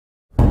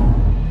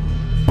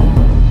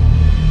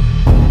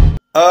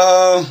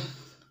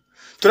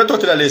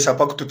Tuletotela lesa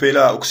pa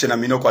kutupela ukusena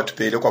mino kwa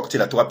tupele kwa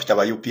kutila tuwapita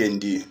wa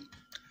UPND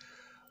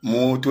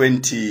mu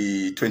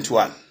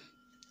 2021.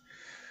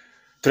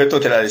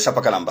 Tuletotela lesa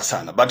pa kalamba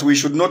sana. But we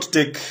should not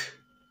take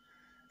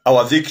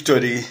our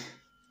victory,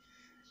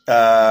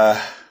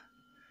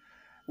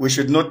 we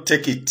should not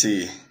take it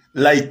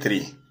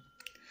lightly.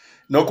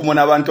 No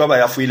kumona abantu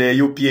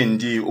abayafuile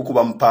UPND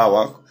ukuba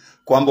mpawa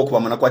kwambo kuba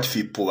mona kwati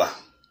fipua.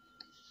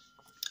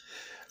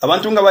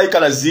 Abantu nga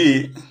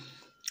baikalazi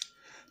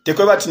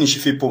tekwe bati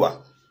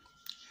nishifipua.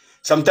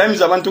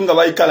 Sometimes abantu nga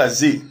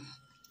baikalazi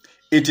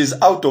it is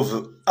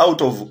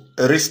out of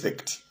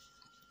respect.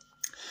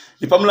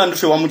 Nipamula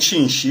ndufe wa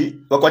mchinshi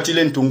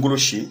wakwatile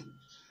ntungulushi,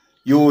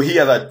 you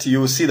hear that,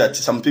 you see that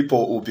some people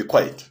will be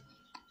quiet.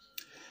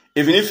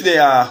 Even if they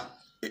are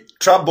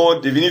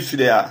troubled, even if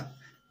they are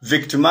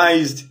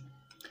victimized,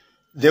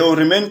 they will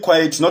remain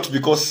quiet, not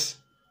because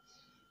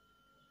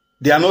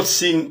they are not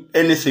seeing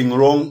anything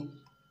wrong,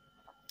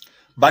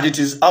 but it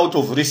is out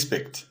of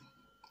respect.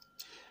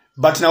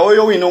 But now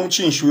you know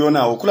mchinshi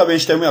now, kula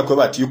benchitime yakwe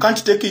bati, you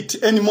can't take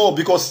it anymore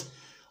because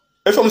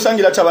if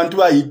musangila chabantu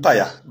ba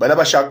ipaya,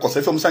 balaba shakosa,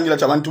 if musangila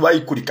chabantu ba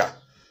ikulika,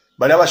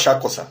 balaba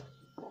shakosa.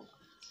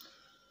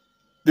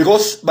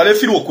 Because bale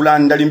filu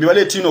okulanda limbi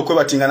bale tino kwe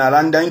batingana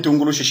landa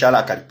intungulu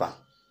shishala kalipa.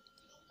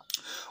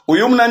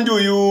 Uyu mnandi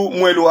uyu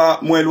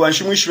mwelu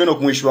nshimwishiwe no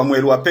kumwishiwa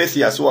mwelu pethi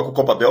ya suwa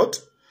kukopa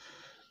belt.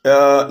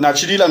 Na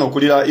chidila no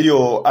kulila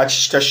ilio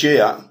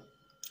achitashea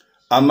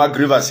ama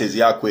grievances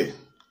yakwe.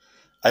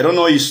 I don't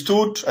know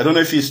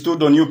if he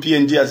stood on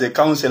UPND as a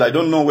council. I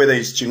don't know whether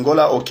it's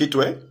Chingola or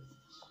Kitwe.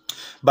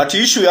 But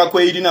issue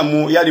yakwe ilina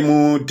yali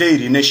mu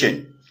Daily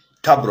Nation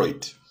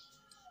tabloid,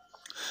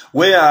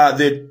 where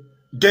the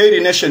Daily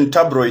Nation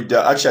tabloid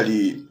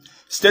actually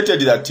stated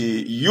that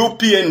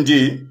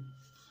UPND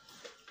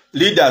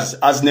leaders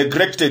has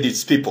neglected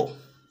its people.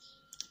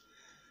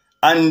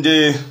 And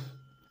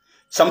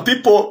some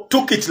people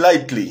took it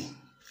lightly.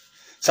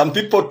 Some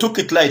people took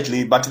it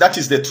lightly, but that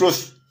is the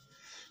truth.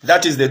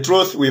 That is the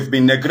truth. We've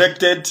been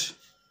neglected.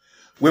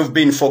 We've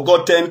been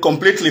forgotten,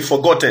 completely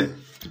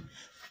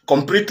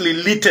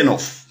written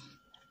off.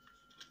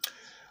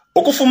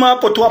 Okufuma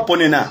hapo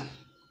tuwaponena.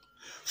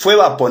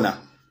 Fwewa apona.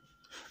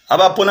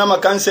 Abapona ma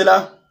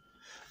kansela,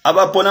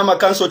 abapona ma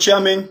council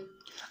chairman,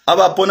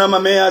 abapona ma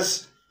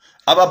mayors,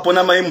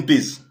 abapona ma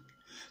MPs.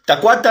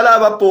 Takwatala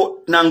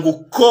abapo nangu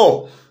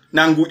ko,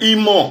 nangu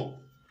imo.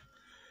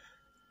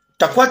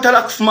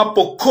 Takwatala kufuma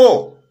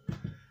poko,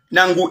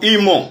 nangu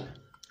imo.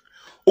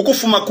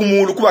 Ukufuma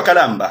kumulu kuwa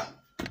kalamba.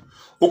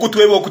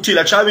 Ukutuwewe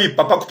okutila chavi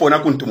papa kupona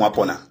kuntumu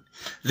apona.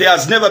 There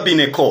has never been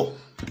a call.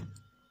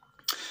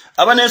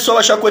 Abanenso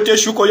washakwete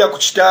shuko ya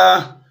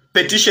kuchita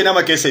petition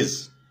ama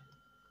cases.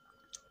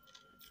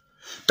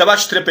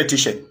 Tabachtre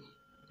petition.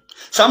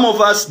 Some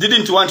of us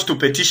didn't want to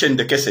petition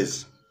the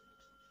cases.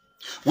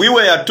 We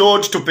were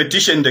told to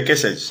petition the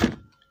cases.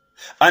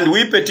 And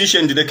we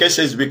petitioned the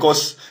cases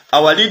because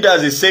our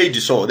leaders said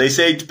so. They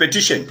said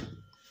petition.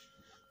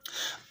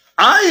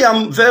 I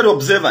am very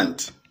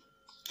observant.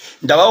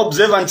 Ndawa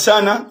observant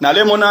sana. Na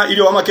lemona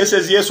ili wama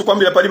cases yesu kwa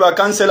mbila pali ba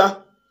kansela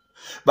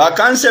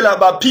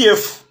ba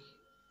PF.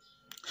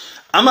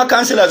 Ama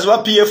councillors ba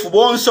PF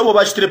bonso bo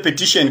bachitre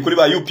petition kuli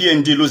ba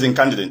UPND losing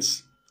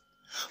candidates.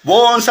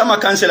 Bonso ama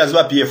councillors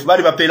ba PF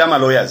bali ba pela ma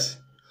lawyers.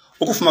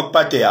 Ukufuma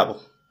kupate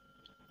yabo.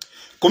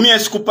 Kumie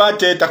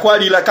sikupate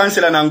takwali la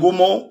councillor na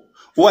ngumo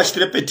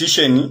uachitre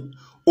petition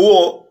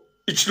uo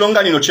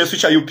ichilonga nino chesu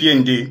cha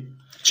UPND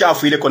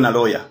chafu ile kona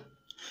lawyer.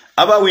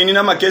 Aba wini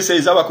na ma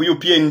cases aba ku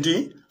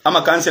UPND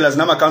ama councillors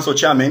na ma council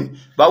chairman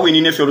ba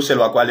wini ne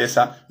fyoruselo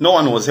akwalesa. No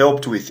one was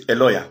helped with a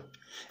lawyer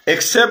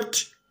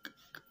except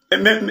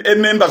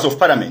members of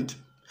parliament.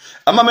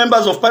 Ama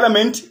members of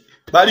parliament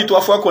bali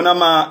tuwafuako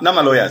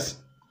nama lawyers.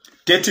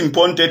 Teti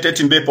mponte,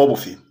 teti mbepo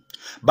obufi.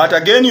 But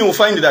again you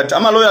find that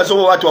ama lawyers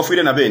over watu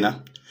wafuire na bena.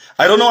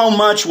 I don't know how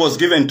much was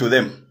given to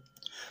them.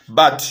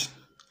 But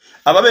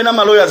ababe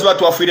nama lawyers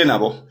watu wafuire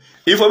nabo.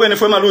 Ifo bene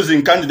fwe ma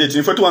losing candidate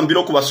nifo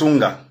tuwambilo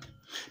kubasunga.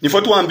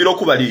 Nifo tuwambilo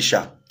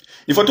kubalisha.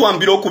 Nifo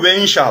tuwambilo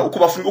kubensha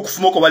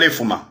ukufumoko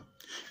balefuma.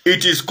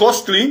 It is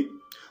costly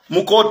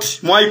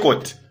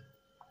mwaikoti.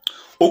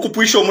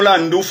 Okupuisha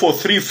omulandu for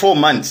 3-4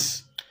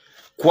 months.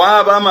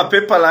 Kwa ama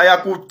paper la ya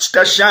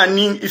kuchita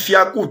shining, if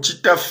ya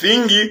kuchita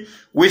fingi,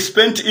 we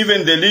spent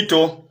even the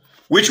little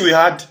which we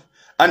had,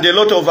 and a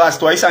lot of us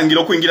twaisa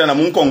ngilo kuingira na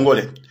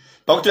munkongole.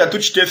 Pakutila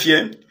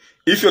tuchitefye,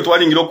 if yo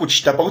twali ngilo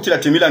kuchita, pakutila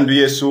timilandu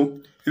yesu,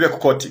 iwe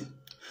kukoti.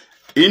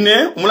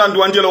 Ine, mulandu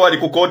wandielo wali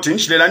kukoti,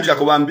 nchilelandila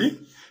kubambi,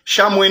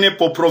 shamwene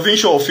po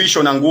provincial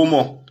official na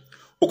ngumo,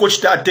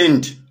 ukuchita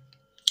attend,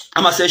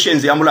 ama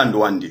sessions ya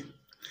mulandu wandi.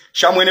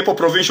 Shamwene po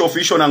provincial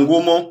official na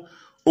ngumo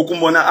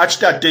ukumona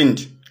achita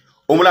attend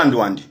omulandu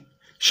wandi.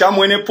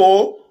 Shamwene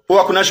po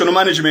owa ku national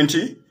management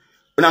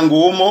na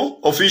ngumo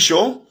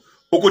official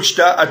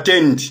ukuchita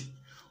attend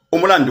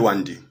omulandu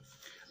wandi.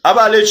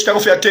 Aba ale chita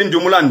kofi attend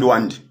omulandu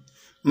wandi.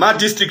 Ma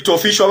district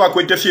official wa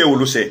kwete fie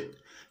uluse.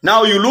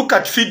 Now you look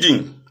at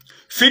feeding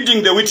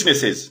the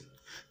witnesses,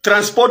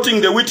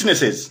 transporting the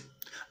witnesses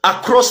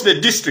across the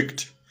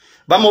district.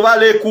 bamo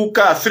bale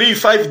kuka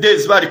 3-5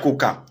 days bali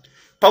kuka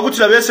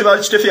pakutila bese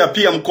bali chitefe ya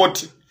pia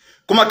mkoti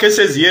kuma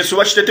cases yesu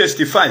bachite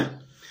testify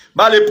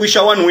bale puisha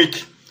 1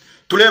 week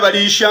tuleba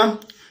lisha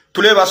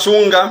tuleba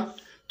sunga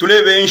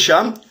tuleba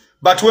ensha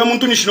batwe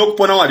muntu nishino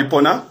kupona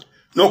walipona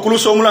no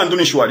kulusa omulandu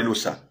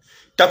nishwalilusa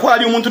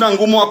takwali umuntu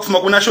nangumu wakufuma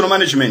ku national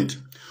management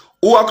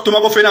uwa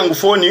kutuma ko fena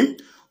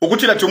ngufoni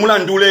ukutila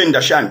tumulandu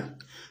lenda shani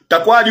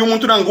takwali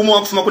umuntu nangumu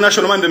wakufuma ku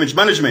national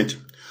management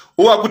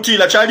uwa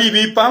kutila chali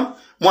bipa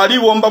mwali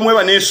womba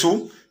mweba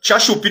nesu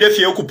chashupire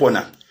fye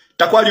okupona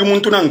takwali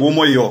umuntu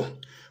nangumu yo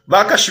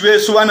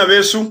bakashibesu bana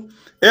besu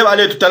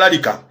ebale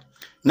tutalalika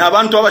na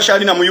abantu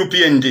abashali na mu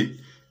UPND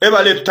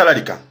ebale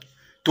tutalalika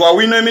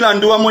twawina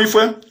emilandu wa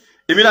moifwe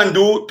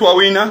emilandu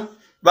twawina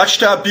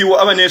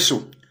bachitapiwa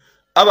abanesu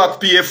aba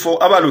PF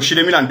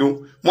abalushire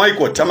emilandu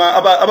mwaikot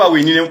aba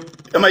winine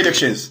ama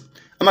elections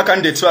ama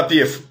candidates wa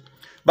PF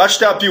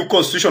bachitapiwa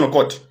constitutional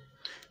court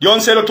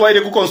yonselo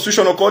twaire ku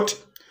constitutional court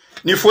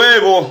ni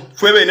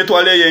fwebe ne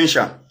twale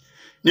yensha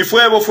ni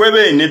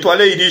fwebe ne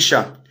twale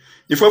ilisha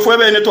ni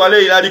fwebe ne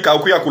twale ilalika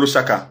okuya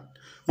kulusaka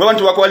mwe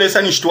bantu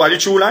bakwalesa ni shitwali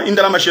chula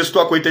indala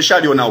mashestu akoite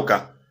shali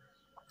onauka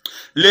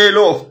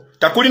lelo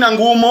takuli na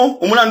ngumo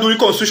umulandu uli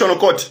constitutional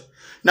court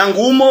na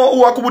ngumo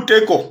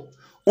uwakubuteko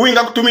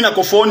uinga kutumina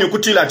kofoni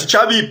ukutila ati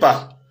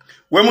chabipa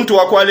we muntu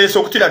wakwalesa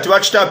ukutila ati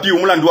bachitapi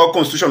umulandu wa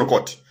constitutional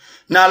court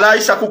na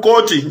laisa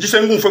kukoti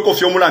njise ngumfwe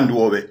kofi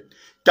umulandu owe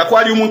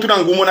takwali umuntu na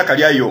ngumo na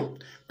kaliayo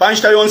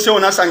panchita yonse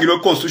onasangilwe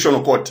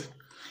constitutional court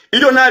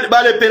ido na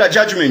bale pela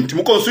judgment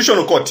mu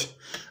constitutional court.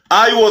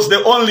 I was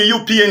the only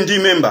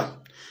UPND member.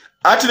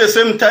 At the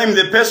same time,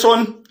 the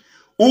person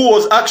who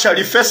was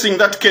actually facing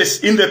that case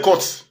in the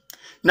courts,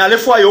 na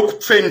lefwa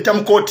yokufenta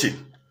mkoti,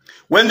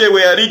 when they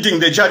were reading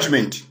the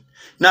judgment,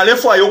 na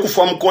lefwa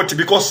yokufa mkoti,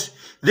 because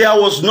there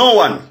was no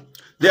one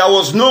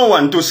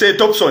to say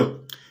Topson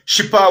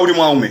shipa uli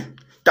mwaume.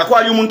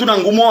 Takwali umuntu na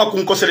ngumo wa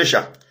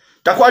kumkoselesha.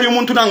 Takwali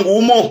umuntu na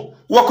ngumo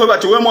wa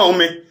kwebati we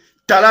mwaume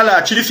talala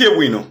achilifie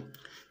bwino.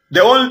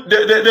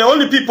 The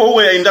only people who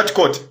were in that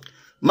court,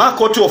 ma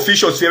court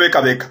officials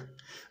yeweka beka.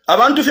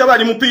 Abantu fya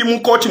bali mu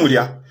court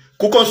mulya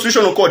ku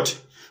constitutional court.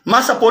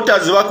 Ma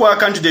supporters wakwa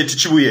candidate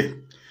chibuye.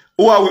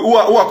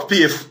 Uwa ku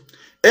PF.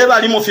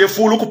 Eba limo fye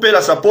fulu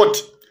kupela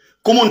support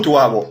kumuntu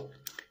wabo.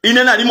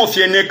 Inena limo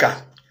fye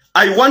neka.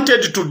 I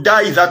wanted to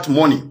die that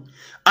morning.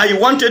 I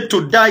wanted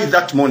to die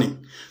that morning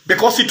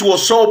because it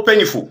was so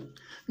painful.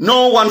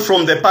 No one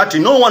from the party,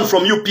 no one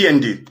from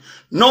UPND,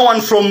 no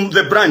one from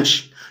the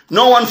branch,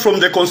 no one from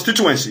the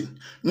constituency,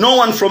 no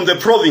one from the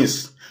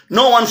province,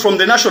 no one from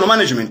the national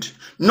management,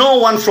 no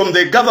one from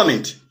the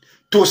government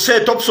to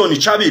say Topson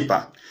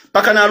chabipa.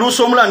 Paka na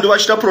luso mlandu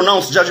wachita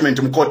pronounce judgment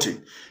mkoti.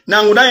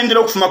 Na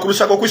ngunaendele kufuma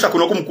kulusako kwisa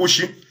kunoku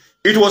Mkushi.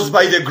 It was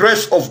by the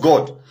grace of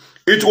God.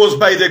 It was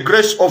by the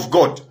grace of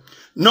God.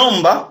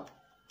 Number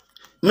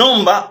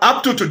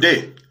up to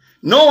today,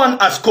 no one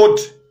has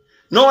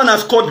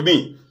called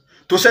me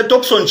to say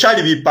Topson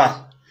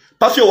chabipa.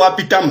 Pafyo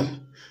wapitamu.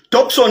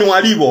 Topson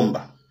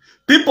walibomba.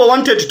 People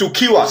wanted to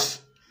kill us.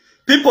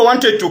 People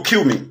wanted to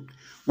kill me.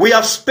 We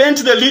have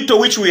spent the little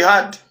which we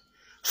had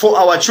for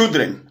our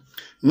children.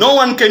 No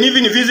one can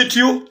even visit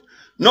you.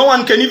 No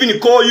one can even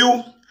call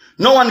you.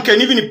 No one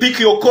can even pick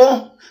your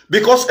call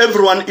because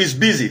everyone is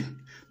busy.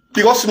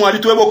 Because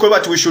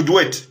we should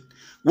wait.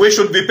 We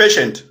should be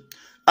patient.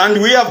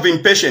 And we have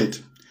been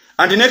patient.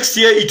 And next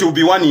year it will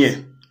be 1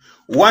 year.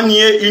 1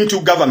 year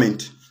into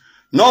government.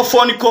 No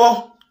phone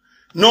call.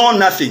 No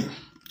nothing.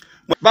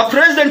 But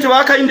President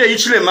Wakainde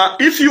Ichilema,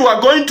 if you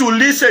are going to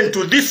listen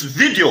to this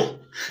video,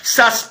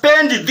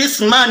 suspend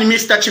this man,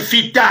 Mr.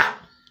 Chifita.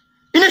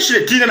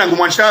 Initially, Tina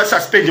Nangumwancha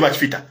suspend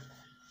Chifita.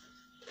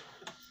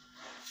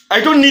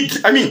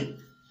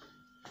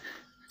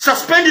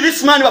 Suspend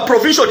this man, a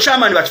provincial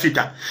chairman,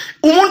 Chifita.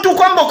 Umuntu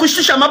kwamba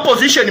kushtisha ma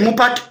position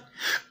mupati.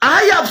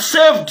 I have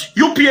served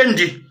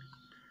UPND.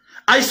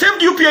 I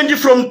served UPND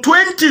from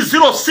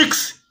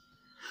 2006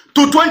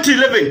 to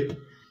 2011.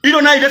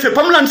 Ilo na idefe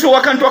pamulan fe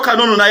wakantu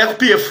wakanono na yaku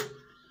PF.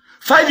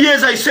 5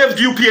 years I served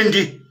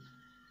UPND.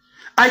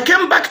 I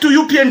came back to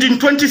UPND in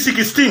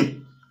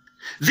 2016.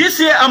 This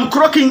year I'm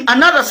clocking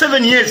another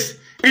 7 years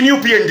in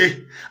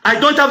UPND. I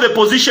don't have a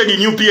position in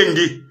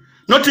UPND.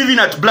 Not even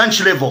at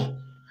branch level.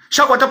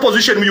 Shakwata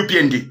position in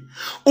UPND.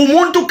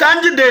 Umuntu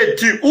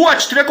candidate uwa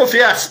chitreko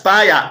fe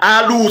aspire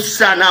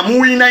alusa na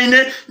muina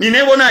ine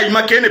ninebona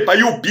imakene pa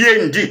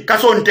UPND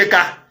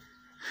kasonteka.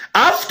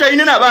 After he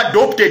never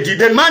adopted it,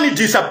 the money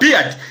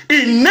disappeared.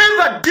 He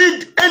never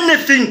did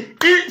anything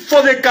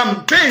for the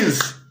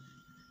campaigns.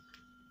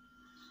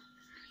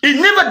 He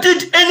never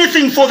did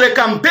anything for the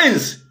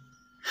campaigns.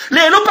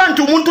 Lelo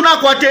pantu muntu na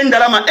kwatenda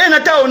lama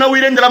enata ona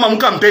wirenda lama mu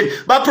campaign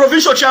ba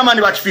provincial chairman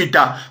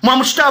bachifita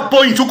mwamuchita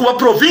point huko ba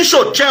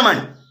provincial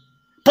chairman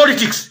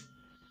politics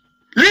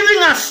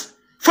leaving us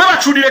for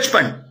bachudi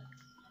lechpan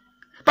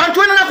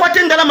pantu ena na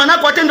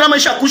kwatenda lama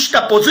isha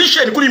kushita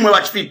position kuli mwe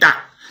bachifita.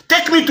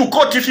 Take me to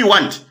court if you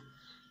want.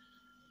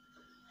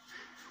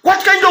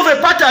 What kind of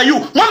a part are you?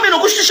 Mwambe no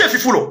kushtishe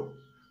fifulo.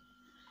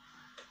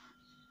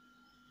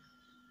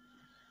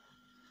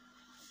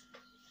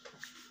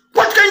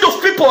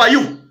 people are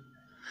you?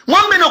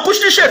 Mwambe no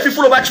kushtishe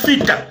fifulo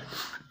bachfita.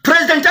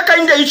 President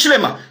Akainde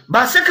Ichilema,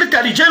 ba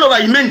Secretary General ba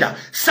Imenda,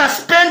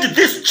 suspend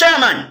this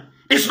chairman.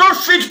 It's not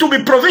fit to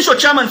be provincial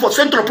chairman for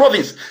Central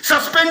Province.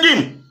 Suspend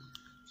him.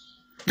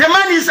 The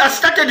man has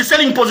started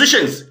selling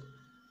positions.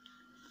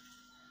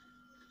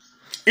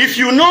 If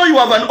you know you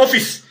have an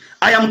office,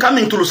 I am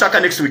coming to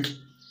Lusaka next week.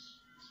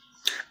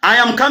 I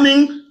am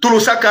coming to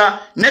Lusaka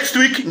next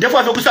week.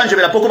 Therefore,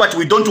 but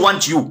we don't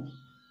want you.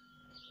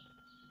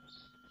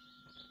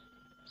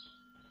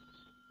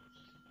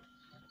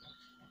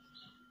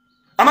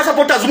 Ama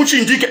supporters muchi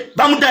indike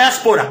ba mu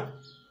diaspora.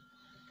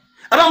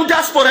 Aba mu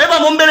diaspora eba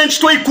mombele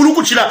nchito ikulu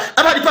kuchila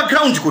aba di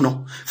background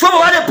kuno. Fwebo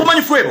wale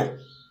pumani fwebo.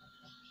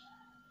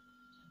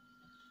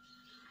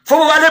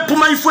 Fwebo wale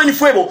pumani fweni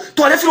fwebo.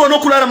 To wale filo no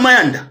kulala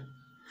mayanda.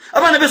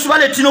 Aba nabesu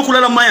wale tino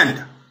kulala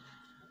mayanda.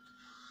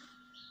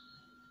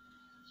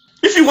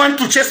 If you want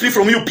to chase me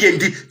from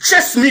UPND,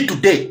 chase me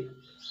today.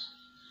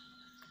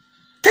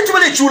 Teti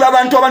wale chula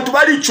abantu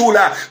bali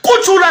chula.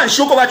 Kuchula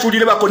nshoko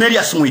bachulile ba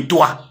Cornelius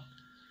Muitwa.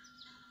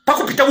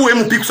 Pakupita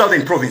MP ku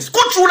Southern Province.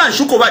 Kuchula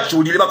nshuko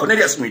bachulile ba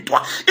Cornelius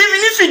Muitwa.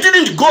 Even if he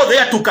didn't go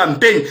there to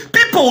campaign,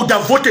 people would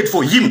have voted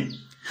for him.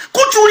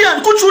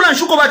 Kuchula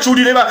nshuko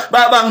bachulile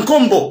ba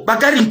Nkombo, ba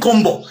Gari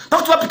Nkombo.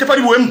 Pakutuba pita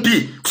pali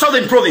MP ku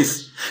Southern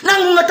Province. Na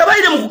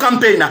ngatabaile mu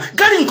campaigna,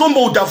 Gari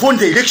Nkombo would have won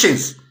the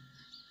elections.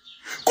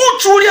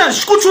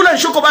 Kuchula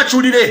nshuko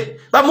bachulile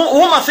ba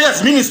Home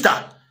Affairs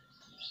Minister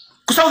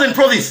ku Southern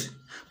Province.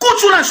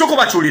 Kuchula nshoko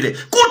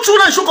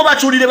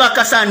bachulile ba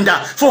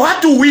Kasanda for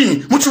her to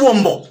win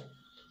Muchiwombo.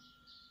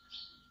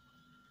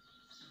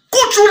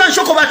 Kuchula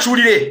nshoko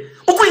bachulile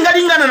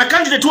ukuingalingana na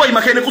candidate wa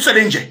Imakene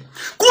kuselenje.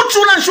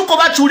 Kuchula nshoko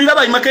bachulile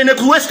ba Imakene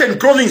ku Western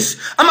Province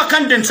ama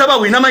candidate saba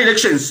win ama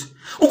elections.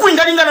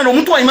 Ukuingalingana no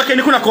mtu wa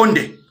Imakene kuna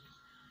Konde.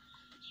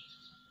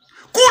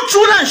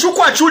 Kuchula nshoko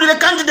bachulile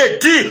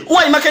candidate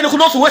wa Imakene ku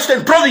North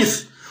Western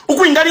Province.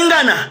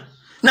 Ukuingalingana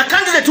na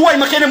candidate wa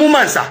Imakene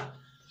Mumansa.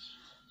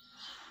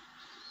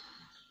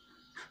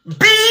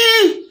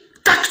 Be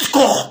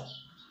tactical.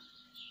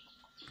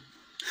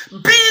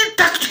 Be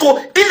tactical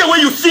in the way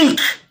you think.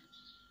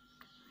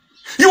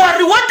 You are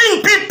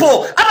rewarding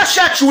people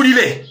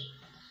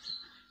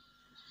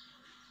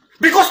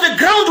because the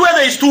ground where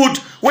they stood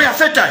were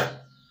fertile.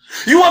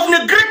 You have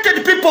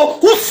neglected people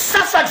who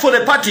suffered for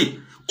the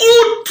party,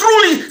 who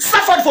truly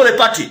suffered for the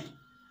party.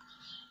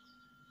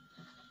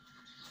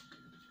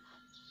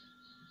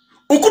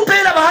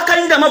 Ukupela bahaka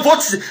inda ma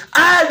votes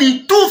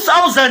ali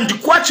 2000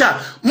 kwacha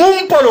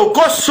mumpolo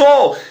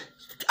koso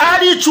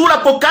ali chula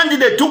po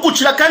candidate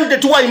ukuchila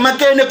candidate wa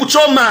Imakene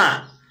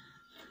kuchoma.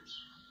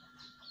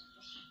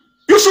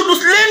 You should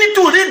learn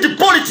to read the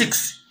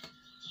politics.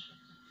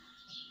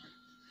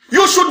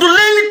 You should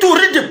learn to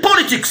read the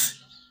politics.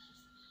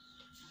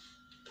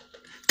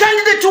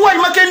 Candidate wa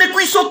Imakene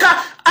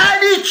kuisoka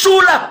ali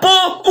chula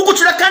po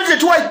ukuchila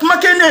candidate wa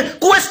Imakene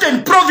ku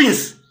Western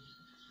Province.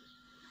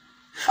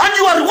 And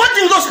you are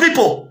rewarding those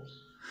people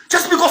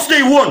just because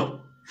they won.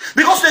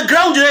 Because the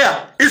ground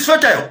there is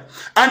fertile.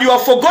 And you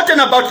have forgotten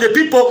about the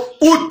people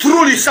who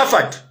truly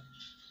suffered.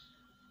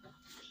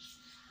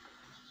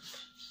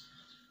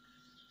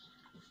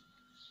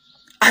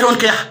 I don't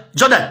care.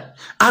 Jordan,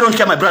 I don't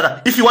care, my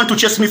brother. If you want to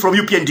chase me from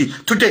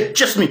UPND, today,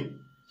 chase me.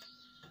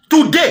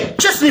 Today,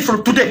 chase me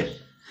from today.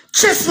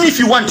 Chase me if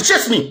you want,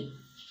 chase me.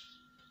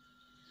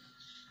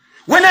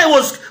 When I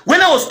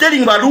was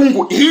telling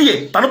Walungu,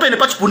 here, Panope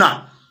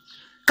Nepachpuna,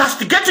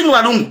 castigating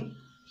Walungu,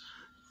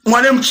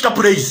 Mwale Mchita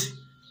praise,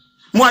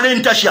 Mwale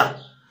Ntasha,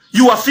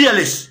 you are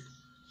fearless.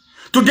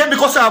 Today,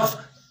 because I've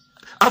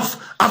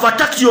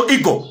attacked your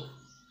ego,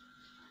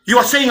 you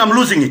are saying I'm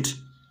losing it.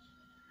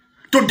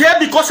 Today,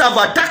 because I've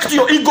attacked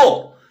your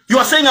ego, you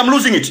are saying I'm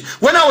losing it.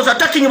 When I was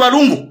attacking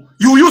Walungu,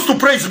 you used to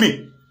praise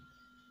me.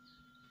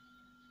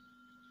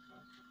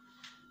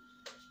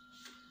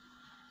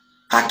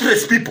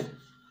 Heartless people.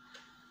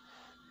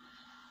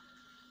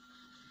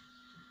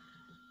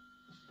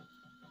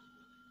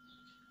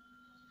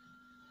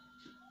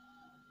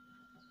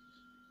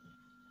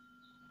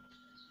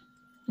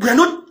 We are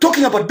not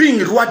talking about being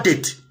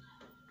rewarded.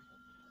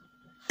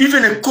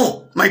 Even a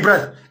call, my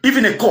brother,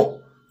 even a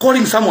call,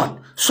 calling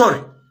someone,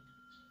 sorry.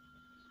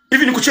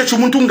 Even kuchechi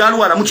umuntu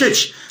ngaluwala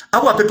muchechi,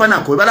 awa pepa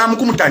nako, wala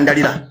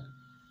mukumutandalila.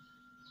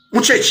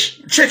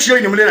 Muchechi, chechi yo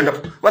inimulena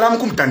ndapo, wala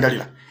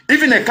mukumutandalila.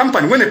 Even a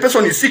company, when a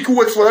person is sick who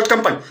works for that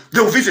company, they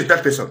will visit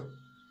that person.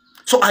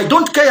 So I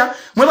don't care.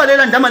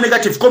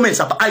 Negative comments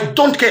up. I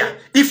don't care.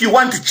 If you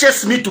want to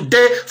chase me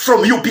today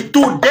from UP,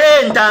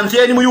 today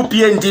ntamfieni mu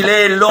UPND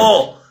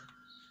lelo.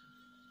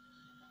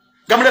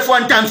 Gamlefu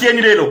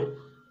ntamfieni lelo.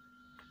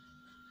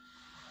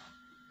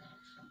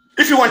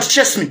 If you want to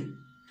chase me,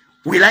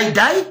 will I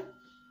die?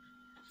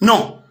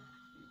 No.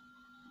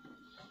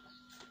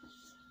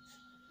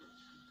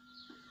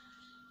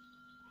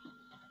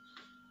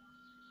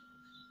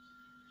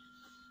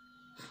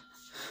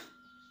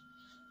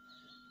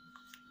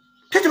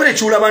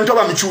 Chula bantu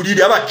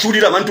abamchulira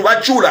abachulira bantu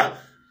bachula.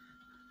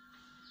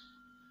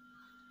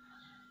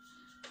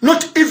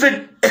 Not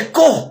even a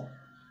call.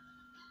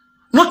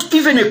 Not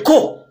even a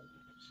call.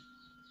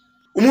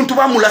 Umuntu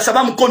bamulasa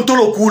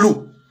bamukontolo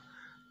kulu.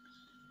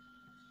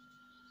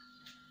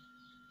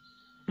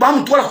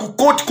 Bamutwala ku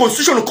court,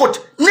 constitutional court.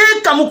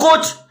 Neka mu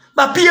court.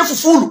 Ba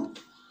PF full.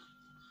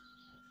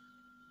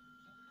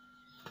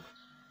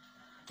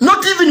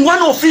 Not even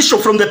one official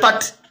from the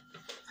party.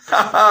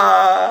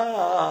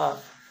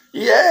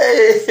 Yeah.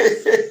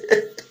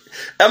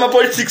 I'm a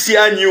politics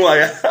ya new.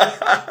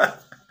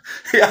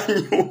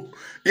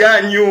 Ya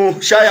new.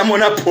 Shaya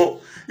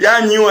monapo. Ya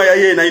new ya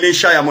ye na ine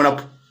shaya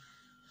monapo.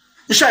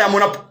 Shaya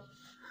monapo.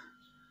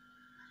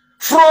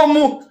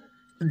 From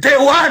day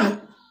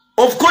one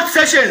of court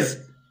sessions.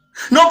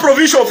 No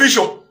provincial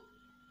official.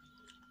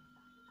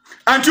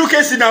 Until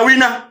case in a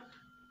winner.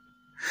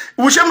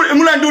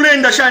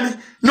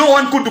 No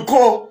one could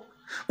call.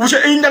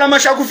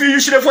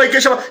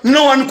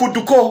 No one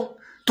could call.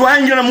 To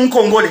Angela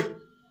Munkongole.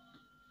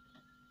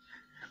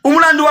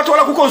 Umulandu watu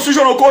wala ku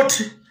constitutional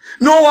court.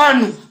 No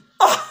one.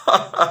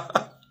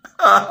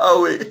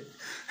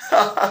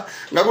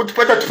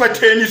 Ngakutupata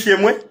tupateni sie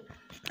mwe.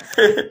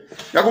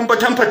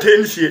 Ngakumpata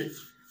mpateni sie.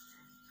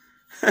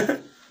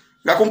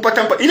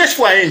 Ngakumpata mpa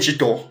inashwa enchi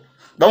to.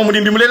 Ngamu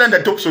mulimbi mulela nda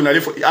Topson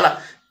alifo.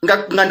 Ala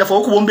nganda fa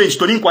okubombe enchi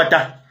to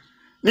ninkwata.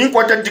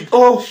 Ninkwata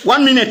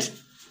 1 minute.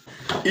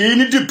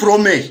 Ini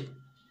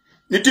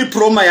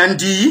diploma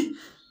yandi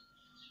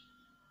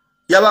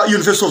yaba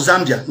University of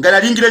Zambia. Ngana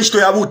lingire enchi to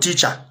yabu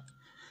teacher.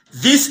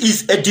 This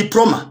is a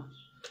diploma.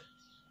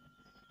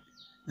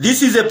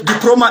 This is a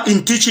diploma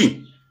in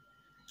teaching.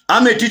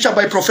 I'm a teacher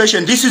by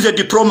profession. This is a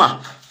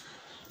diploma.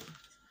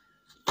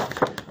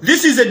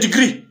 This is a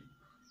degree.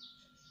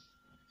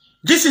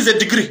 This is a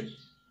degree.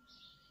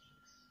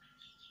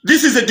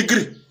 This is a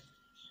degree.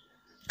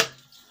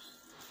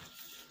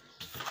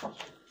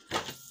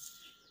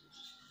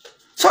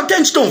 So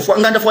tenchton for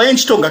nganda for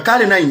enchitonga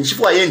kale na inchi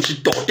for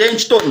enchito.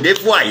 Tenchton de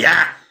for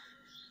ya.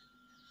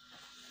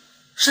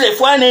 Shile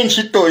for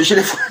enchito,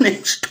 shile for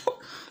enchito.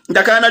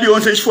 Ndakana di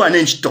onse for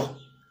enchito.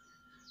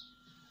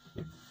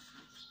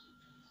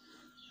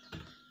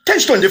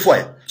 Tenchton de for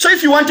ya. So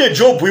if you want a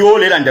job, we all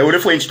let and they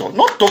for enchito.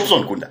 Not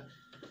Topson Kunda.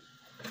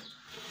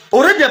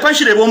 Already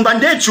apanshi de bomba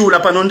ndechula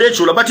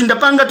panondechula, but in the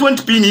panga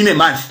 20 pin in a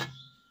month.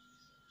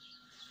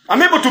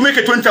 I'm able to make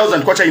a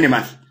 20,000 kwacha in a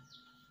month.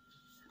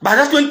 But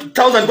that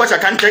 20,000 kwacha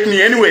can't take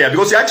me anywhere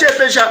because yache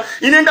pesha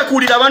inenda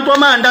kulira abantu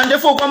amanda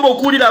ndefo kwamba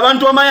okulira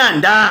abantu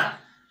amayanda.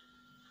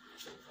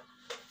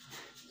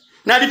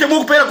 Na ditemu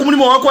kupera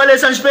kumulimo wako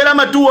alesa nshipera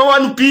matuwa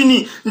wanu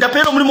pini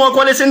ndapera mulimo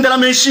wako alesa ndala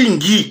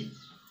meshingi.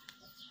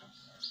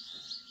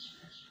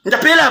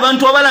 Ndapera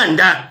abantu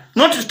abalanda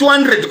not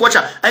 200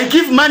 kwacha. I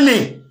give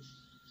money.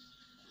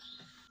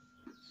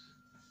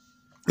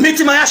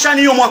 Mitima ya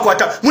shani yo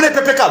mwakwata mune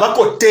pepeka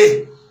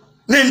bakote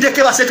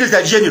nendeke ba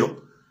secretary general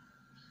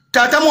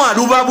tata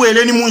mwaluba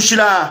bweleni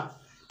munshira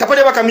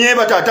tapale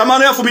bakamieba tata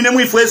amano yafumine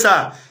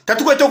muifwesa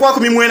tatukwete kwa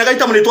kumimwena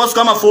kaita muletwa su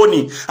kama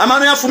phone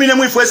amano yafumine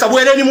muifwesa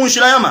bweleni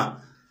munshira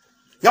yama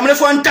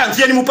ngamlefu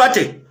antamfieni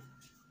mupate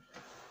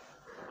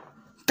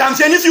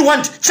tamfieni if you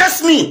want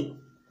chase me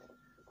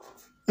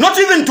not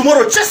even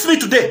tomorrow chase me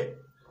today.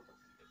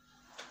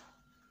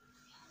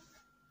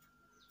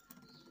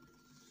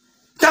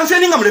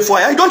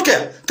 I don't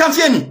care.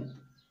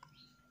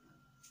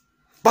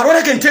 But what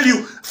I can tell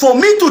you, for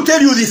me to tell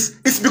you this,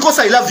 it's because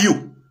I love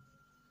you.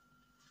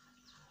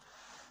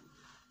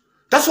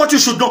 That's what you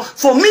should know.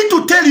 For me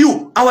to tell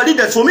you, our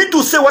leaders, for me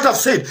to say what I've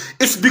said,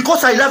 it's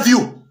because I love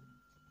you.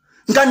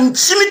 If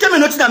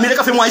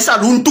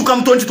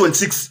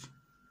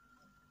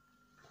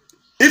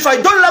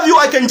I don't love you,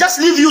 I can just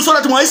leave you so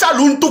that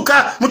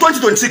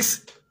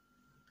 2026.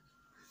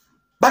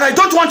 But I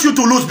don't want you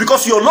to lose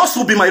because your loss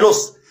will be my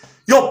loss.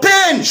 Your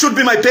pain should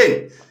be my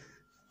pain.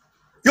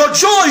 Your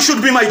joy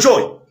should be my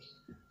joy.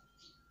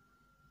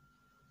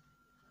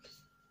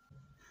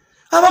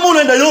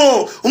 Abamuna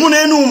yo,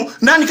 umunenu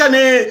nani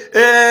kane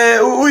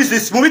who is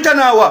this?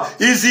 Mubitanawa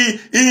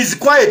is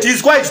quiet.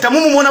 He's quiet.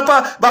 Tamumu mona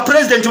ba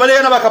president wale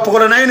yana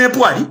bakapokola na yene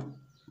pwali.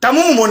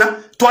 Tamumu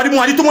mona twali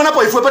mwali tumona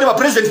pa ifwe pale ba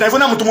president na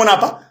ifona mtu mona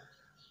pa.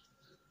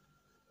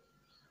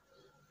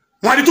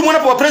 Mwali tumona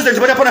pa president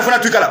pale pa na ifona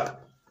twikala.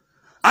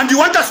 And you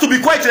want us to be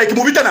quiet like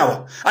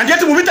Mubitanawa. And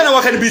yet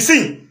Mubitanawa can be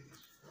seen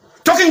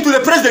talking to the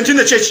president in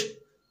the church.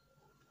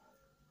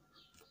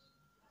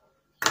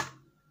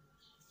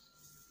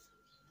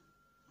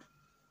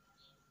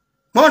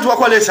 Mama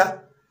tuwakwalesa.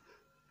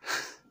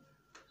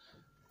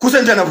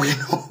 Kusenja na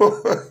bwino.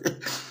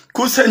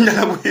 Kusenja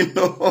na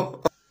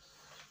bwino.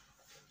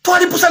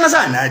 Twali pusana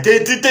sana. Te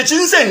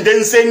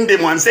chinsende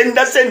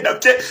mwansenda senda.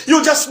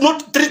 You just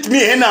not treat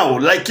me now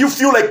like you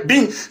feel like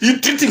you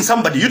treating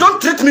somebody. You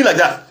don't treat me like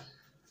that.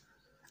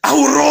 I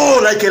will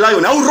roar like a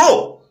lion. I will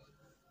roar.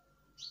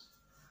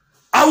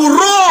 I will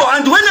roar.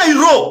 And when I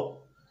roar,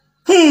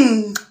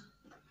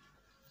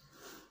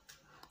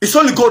 it's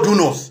only God who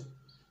knows.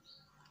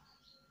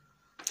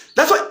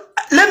 That's why,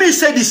 let me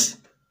say this.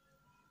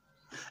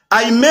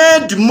 I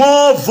made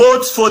more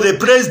votes for the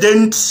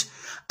president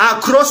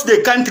across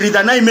the country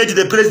than I made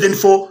the president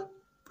for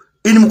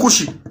in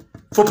Mkushi.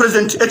 for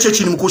President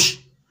HH in Mkushi.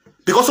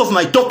 Because of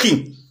my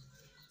talking.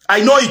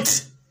 I know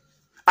it.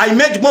 I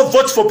made more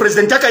votes for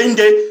President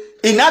Hakainde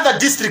in other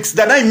districts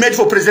than I made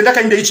for President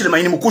Hakainde Hichilema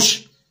in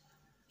Mkushi.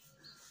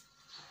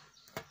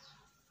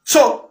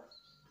 So,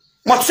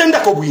 mwatusenda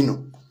ko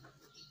bwino.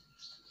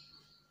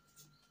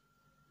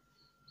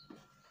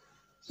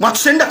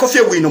 Mwatusenda ko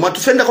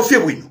fye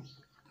bwino.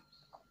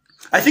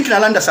 I think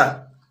nalanda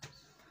sana.